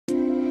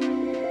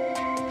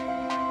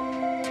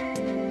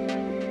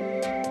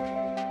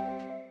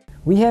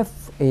We have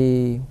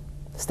a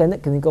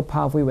standard clinical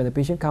pathway when the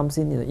patient comes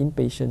in an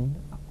inpatient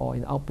or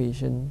in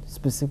outpatient.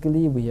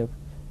 Specifically, we have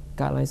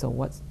guidelines on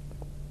what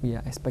we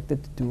are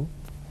expected to do.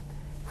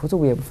 Also,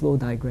 we have a flow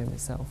diagram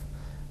itself.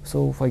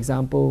 So, for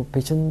example,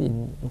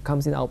 patient who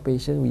comes in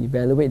outpatient, we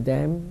evaluate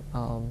them,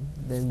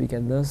 then we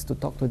get nurse to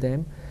talk to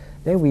them.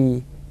 Then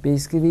we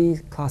basically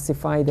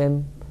classify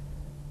them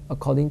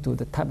according to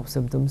the type of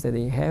symptoms that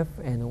they have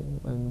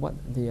and what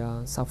they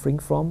are suffering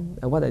from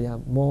and what they are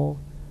more,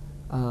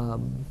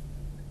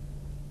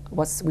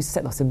 which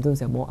set of symptoms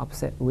they are more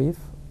upset with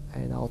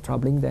and are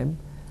troubling them.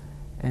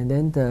 And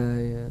then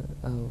the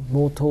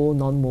motor,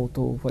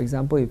 non-motor. For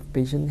example, if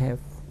patient have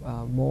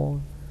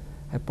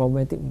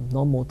problematic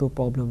non-motor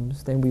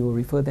problems, then we will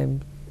refer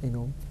them,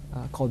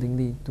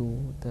 accordingly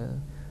to the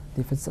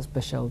different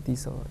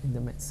subspecialties in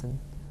the medicine.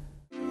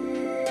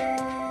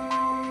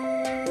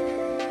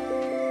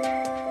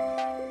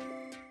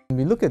 When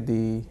we look at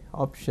the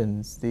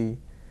options, the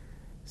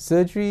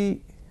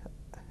surgery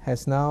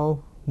has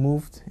now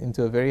moved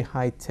into a very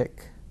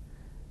high-tech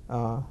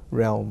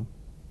realm.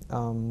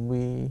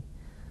 We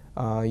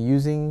are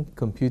using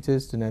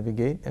computers to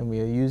navigate, and we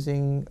are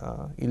using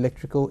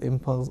electrical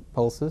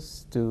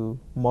impulses to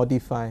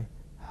modify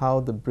how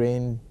the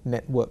brain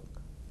network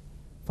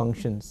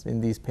functions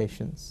in these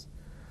patients.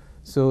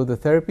 So the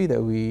therapy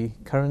that we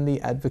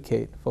currently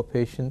advocate for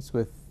patients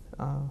with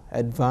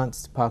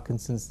advanced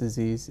Parkinson's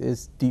disease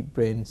is deep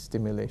brain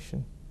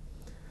stimulation.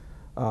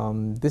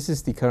 This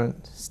is the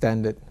current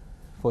standard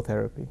for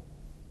therapy.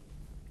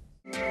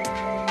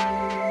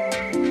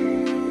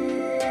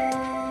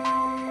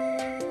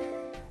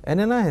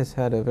 NNI has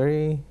had a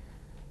very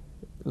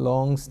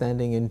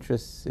long-standing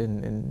interest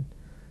in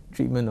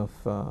treatment of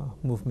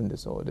movement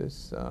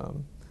disorders,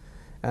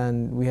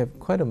 and we have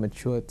quite a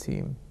mature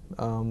team.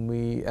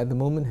 We at the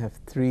moment have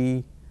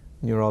 3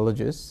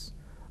 neurologists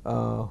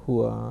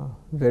who are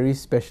very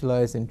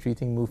specialized in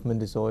treating movement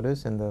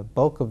disorders, and the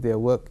bulk of their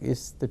work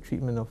is the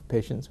treatment of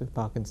patients with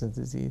Parkinson's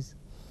disease.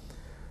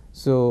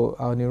 So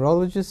our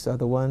neurologists are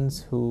the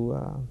ones who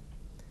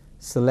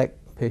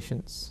select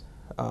patients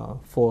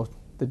for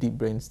the deep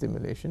brain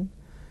stimulation,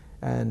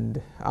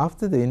 and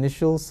after the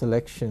initial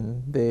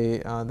selection,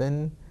 they are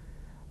then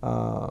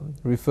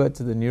referred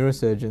to the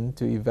neurosurgeon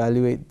to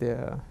evaluate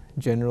their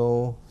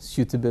general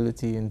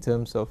suitability in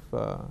terms of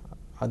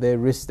are there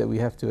risks that we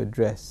have to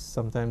address,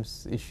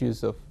 sometimes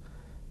issues of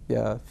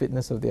their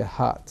fitness of their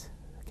heart,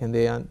 can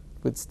they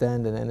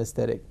withstand an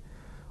anesthetic.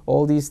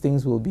 All these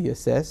things will be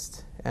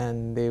assessed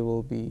and they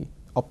will be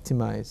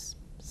optimized,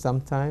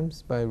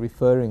 sometimes by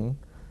referring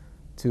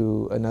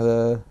to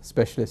another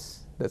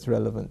specialist that's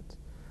relevant.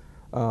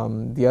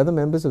 The other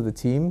members of the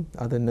team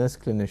are the nurse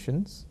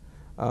clinicians.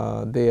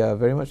 They are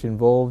very much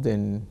involved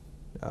in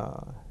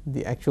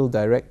the actual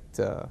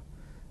direct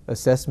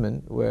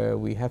assessment where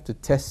we have to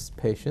test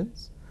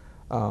patients.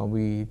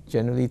 We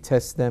generally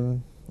test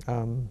them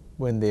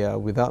when they are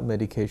without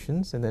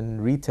medications and then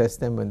retest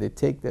them when they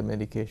take their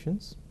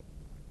medications.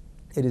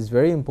 It is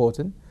very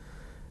important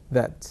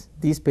that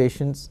these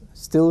patients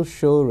still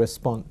show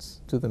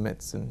response to the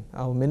medicine.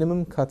 Our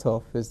minimum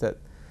cutoff is that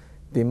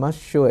they must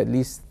show at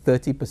least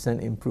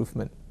 30%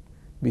 improvement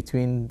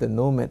between the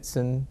no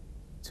medicine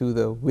to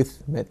the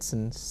with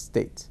medicine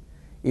state.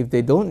 If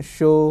they don't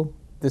show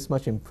this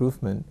much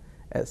improvement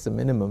as a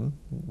minimum,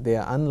 they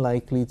are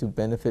unlikely to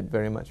benefit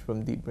very much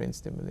from deep brain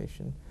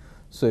stimulation.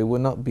 So it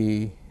would not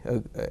be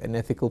an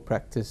ethical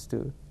practice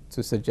to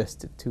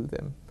suggest it to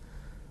them.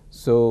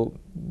 So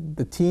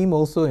the team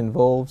also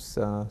involves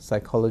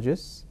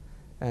psychologists,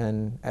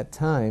 and at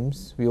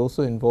times we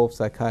also involve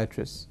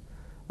psychiatrists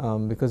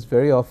because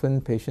very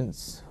often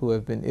patients who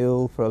have been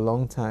ill for a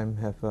long time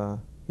have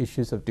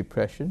issues of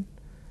depression,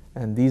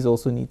 and these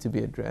also need to be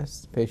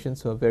addressed.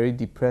 Patients who are very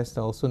depressed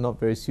are also not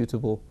very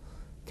suitable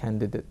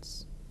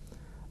candidates.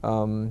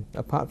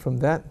 Apart from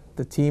that,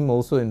 the team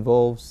also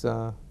involves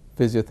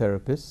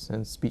physiotherapists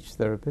and speech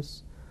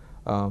therapists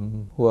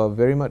who are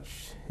very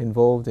much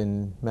involved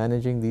in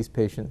managing these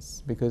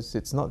patients, because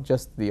it's not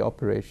just the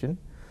operation,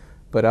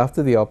 but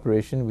after the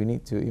operation we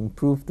need to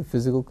improve the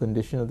physical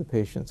condition of the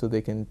patient so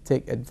they can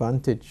take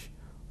advantage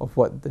of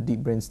what the deep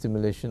brain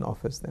stimulation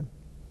offers them.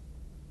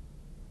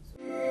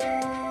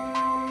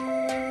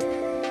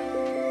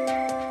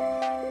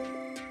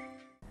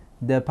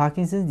 The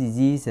Parkinson's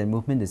Disease and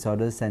Movement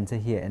Disorders Center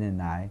here at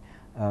NNI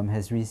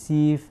has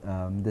received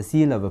the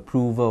seal of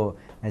approval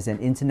as an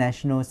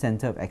International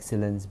Center of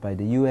Excellence by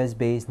the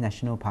US-based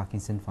National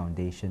Parkinson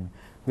Foundation.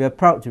 We are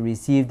proud to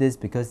receive this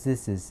because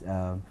this is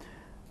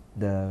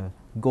the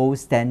gold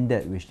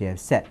standard which they have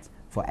set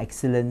for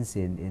excellence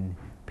in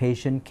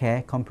patient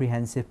care,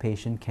 comprehensive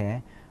patient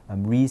care,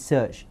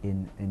 research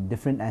in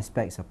different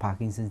aspects of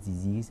Parkinson's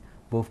disease,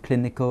 both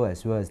clinical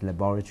as well as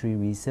laboratory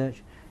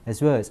research,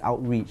 as well as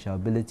outreach, our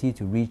ability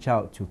to reach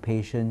out to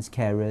patients,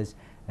 carers,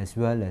 as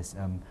well as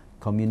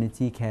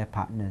community care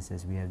partners,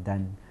 as we have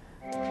done.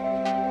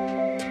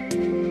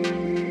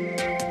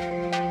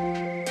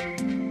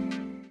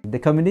 The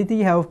Community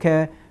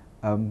Healthcare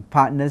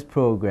Partners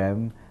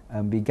Program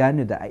begun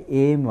with the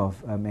aim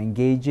of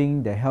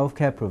engaging the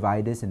healthcare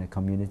providers in the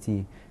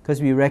community,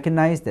 because we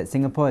recognize that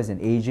Singapore is an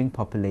aging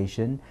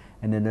population,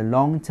 and in the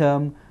long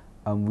term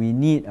we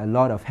need a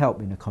lot of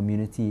help in the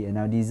community, and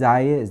our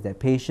desire is that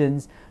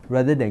patients,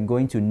 rather than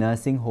going to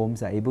nursing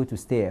homes, are able to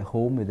stay at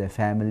home with their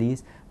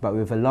families, but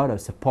with a lot of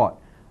support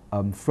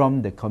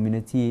from the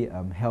community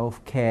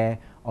healthcare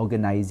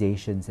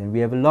organizations. And we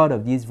have a lot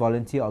of these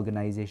volunteer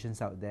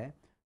organizations out there.